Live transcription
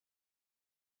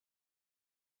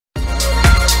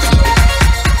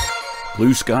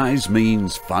Blue skies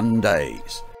means fun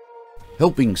days.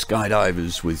 Helping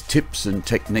skydivers with tips and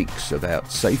techniques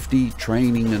about safety,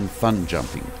 training and fun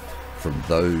jumping from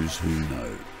those who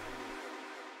know.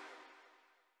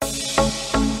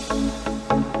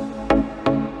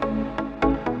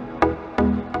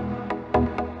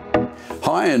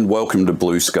 Hi and welcome to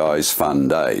Blue Skies Fun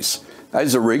Days.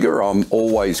 As a rigger, I'm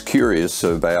always curious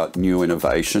about new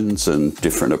innovations and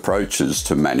different approaches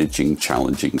to managing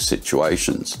challenging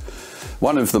situations.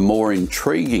 One of the more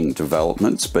intriguing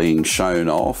developments being shown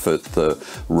off at the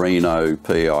Reno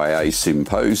PIA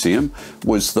Symposium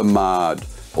was the MARD,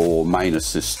 or Main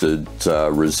Assisted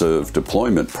Reserve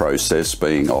Deployment process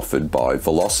being offered by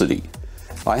Velocity.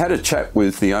 I had a chat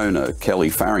with the owner, Kelly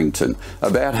Farrington,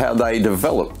 about how they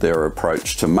developed their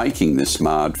approach to making this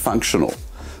MARD functional.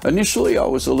 Initially I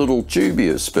was a little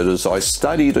dubious, but as I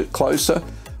studied it closer,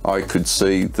 I could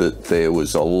see that there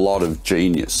was a lot of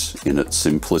genius in its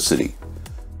simplicity.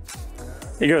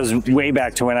 It goes way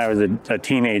back to when I was a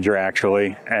teenager,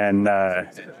 actually, and my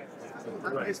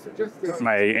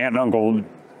aunt and uncle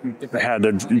had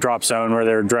a drop zone where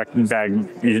they were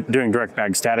doing direct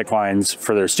bag static lines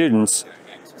for their students,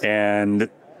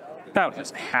 and about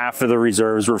half of the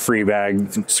reserves were free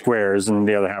bag squares and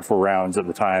the other half were rounds at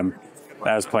the time.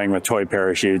 I was playing with toy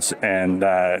parachutes and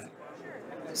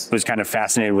was kind of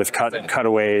fascinated with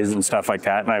cutaways and stuff like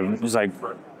that. And I was like,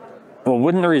 well,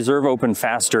 wouldn't the reserve open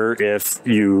faster if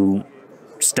you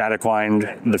static lined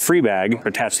the free bag,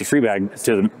 attached the free bag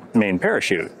to the main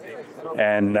parachute?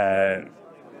 And I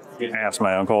asked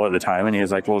my uncle at the time, and he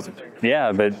was like, well,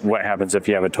 yeah, but what happens if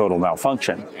you have a total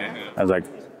malfunction? I was like,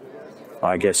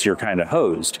 well, I guess you're kind of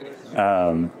hosed.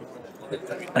 And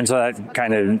so that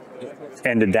kind of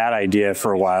ended that idea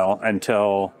for a while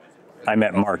until I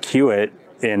met Mark Hewitt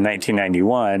in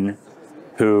 1991,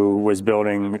 who was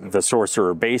building the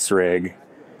Sorcerer base rig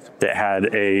that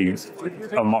had a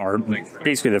MARD,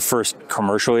 basically the first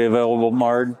commercially available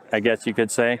MARD, I guess you could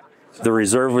say. The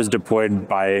reserve was deployed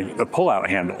by a pull-out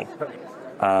handle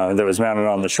that was mounted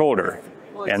on the shoulder.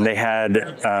 And they had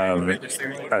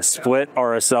a split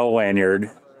RSL lanyard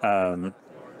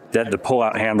that the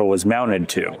pull-out handle was mounted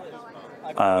to.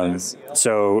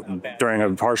 So during a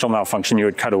partial malfunction, you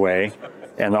would cut away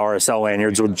and the RSL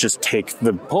lanyards would just take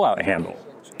the pull-out handle.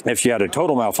 If you had a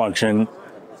total malfunction,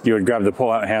 you would grab the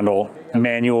pull-out handle,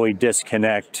 manually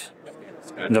disconnect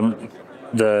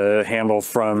the handle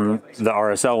from the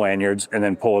RSL lanyards, and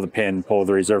then pull the pin, pull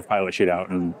the reserve pilot chute out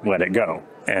and let it go.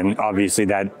 And obviously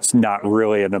that's not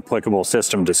really an applicable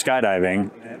system to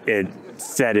skydiving. It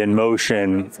set in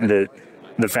motion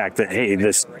the fact that, hey,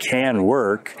 this can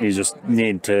work. You just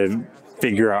need to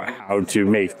figure out how to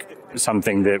make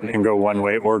something that can go one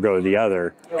way or go the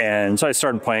other. And so I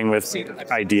started playing with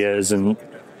ideas and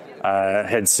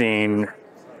had seen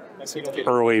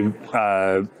early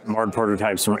MARD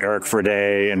prototypes from Eric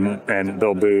Friday and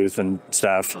Bill Booth and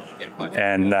stuff,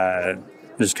 and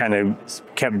just kind of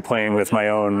kept playing with my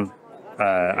own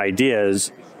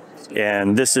ideas.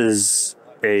 And this is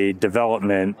a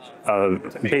development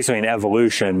of basically an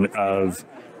evolution of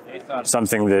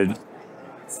something that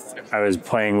I was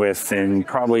playing with in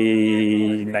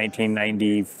probably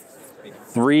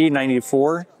 1993,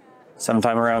 94,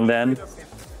 sometime around then.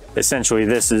 Essentially,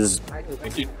 this is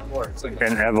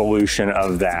an evolution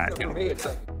of that.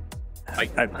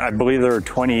 I believe there are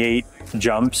 28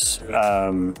 jumps,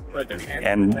 and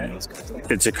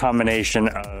it's a combination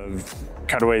of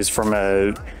cutaways from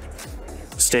a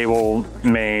stable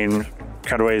main,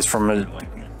 cutaways from a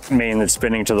main that's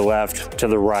spinning to the left, to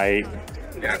the right,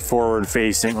 forward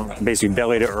facing, basically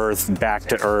belly to earth, back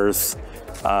to earth,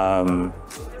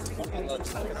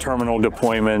 terminal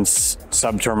deployments,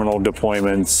 sub-terminal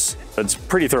deployments. It's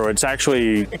pretty thorough. It's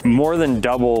actually more than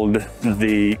doubled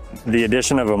the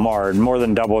addition of a MARD, more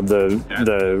than doubled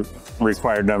the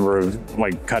required number of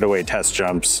like cutaway test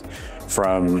jumps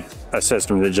from a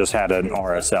system that just had an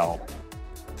RSL.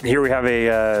 Here we have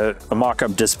a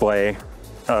mock-up display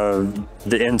of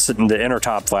the inner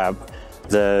top flap.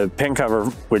 The pin cover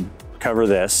would cover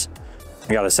this.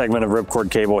 We got a segment of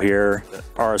ripcord cable here,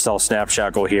 RSL snap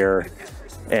shackle here,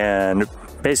 and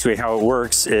basically how it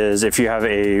works is if you have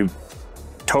a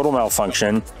total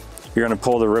malfunction, you're going to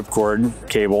pull the ripcord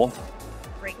cable.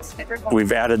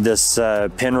 We've added this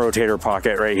pin rotator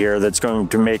pocket right here that's going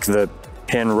to make the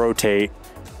pin rotate,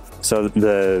 so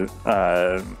the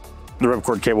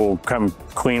ripcord cable will come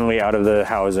cleanly out of the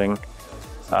housing.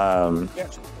 The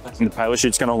pilot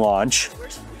chute's going to launch,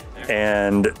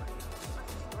 and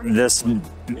this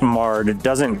MARD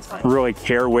doesn't really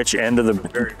care which end of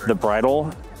the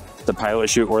bridle the pilot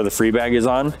chute or the free bag is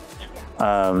on.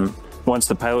 Once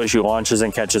the pilot chute launches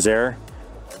and catches air,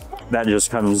 that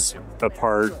just comes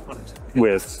apart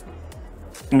with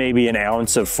maybe an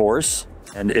ounce of force.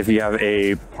 And if you have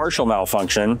a partial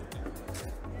malfunction,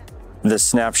 this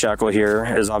snap shackle here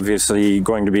is obviously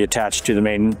going to be attached to the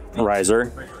main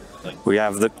riser. We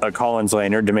have a Collins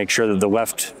lanyard to make sure that the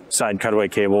left side cutaway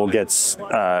cable gets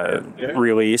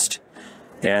released.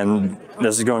 And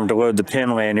this is going to load the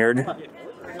pin lanyard.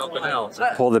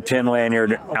 Pull the pin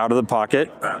lanyard out of the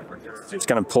pocket. It's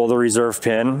going to pull the reserve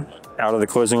pin out of the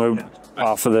closing loop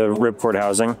off of the ripcord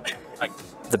housing.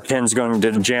 The pin's going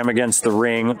to jam against the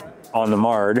ring on the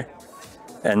MARD,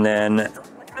 and then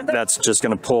that's just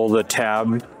going to pull the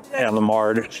tab and the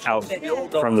MARD out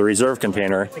from the reserve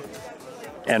container.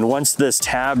 And once this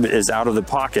tab is out of the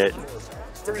pocket,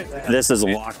 this is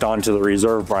locked onto the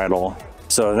reserve bridle.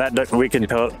 So that we can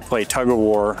play tug of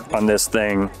war on this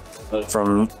thing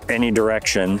from any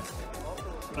direction,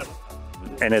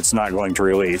 and it's not going to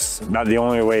release. Not the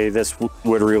only way this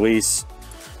would release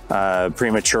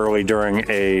prematurely during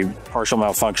a partial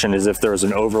malfunction is if there's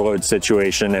an overload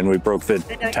situation and we broke the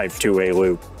type 2A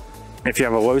loop. If you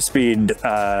have a low speed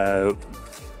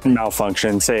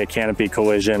malfunction, say a canopy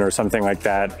collision or something like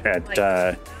that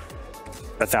at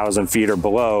 1,000 feet or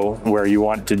below, where you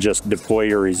want to just deploy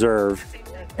your reserve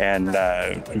and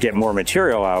get more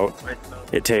material out,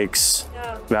 it takes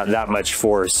about that much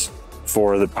force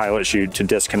for the pilot chute to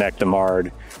disconnect the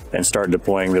MARD and start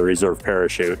deploying the reserve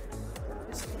parachute.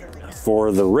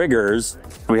 For the riggers,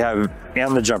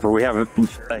 and the jumper, we have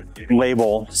a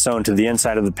label sewn to the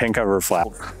inside of the pin cover flap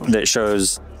that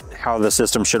shows how the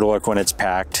system should look when it's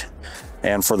packed.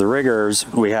 And for the riggers,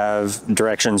 we have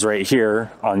directions right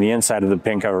here on the inside of the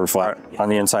pin cover flap, on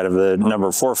the inside of the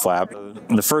number 4 flap.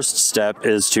 The first step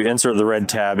is to insert the red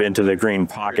tab into the green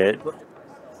pocket.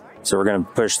 So we're going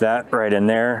to push that right in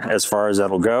there as far as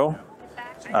that'll go.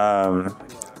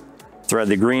 Thread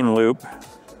the green loop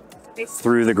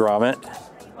through the grommet,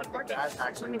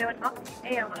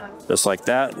 just like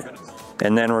that.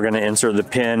 And then we're going to insert the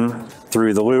pin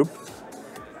through the loop,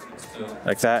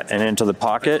 like that, and into the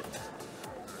pocket,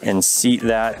 and seat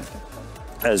that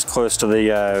as close to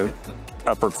the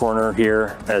upper corner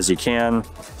here as you can.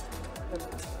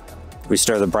 We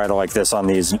start the bridle like this on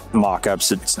these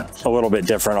mock-ups. It's a little bit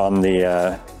different on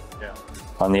the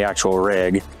actual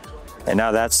rig. And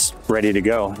now that's ready to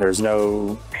go. There's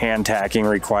no hand tacking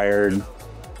required,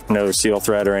 no seal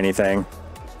thread or anything.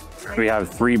 We have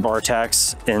 3 bar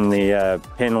tacks in the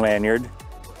pin lanyard.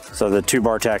 So the 2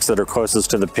 bar tacks that are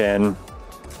closest to the pin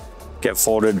get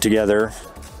folded together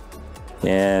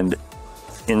and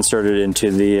inserted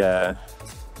into the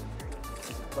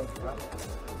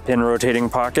pin rotating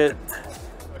pocket,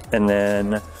 and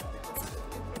then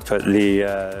put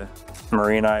the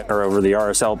marine eye or over the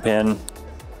RSL pin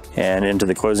and into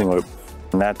the closing loop.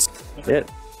 And that's it.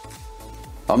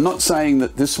 I'm not saying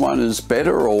that this one is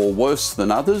better or worse than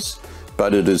others,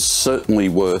 but it is certainly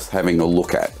worth having a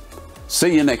look at.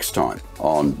 See you next time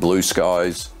on Blue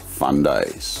Skies Fun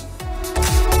Days.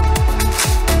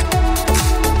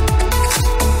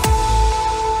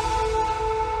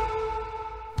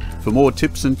 For more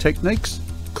tips and techniques,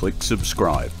 click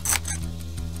subscribe.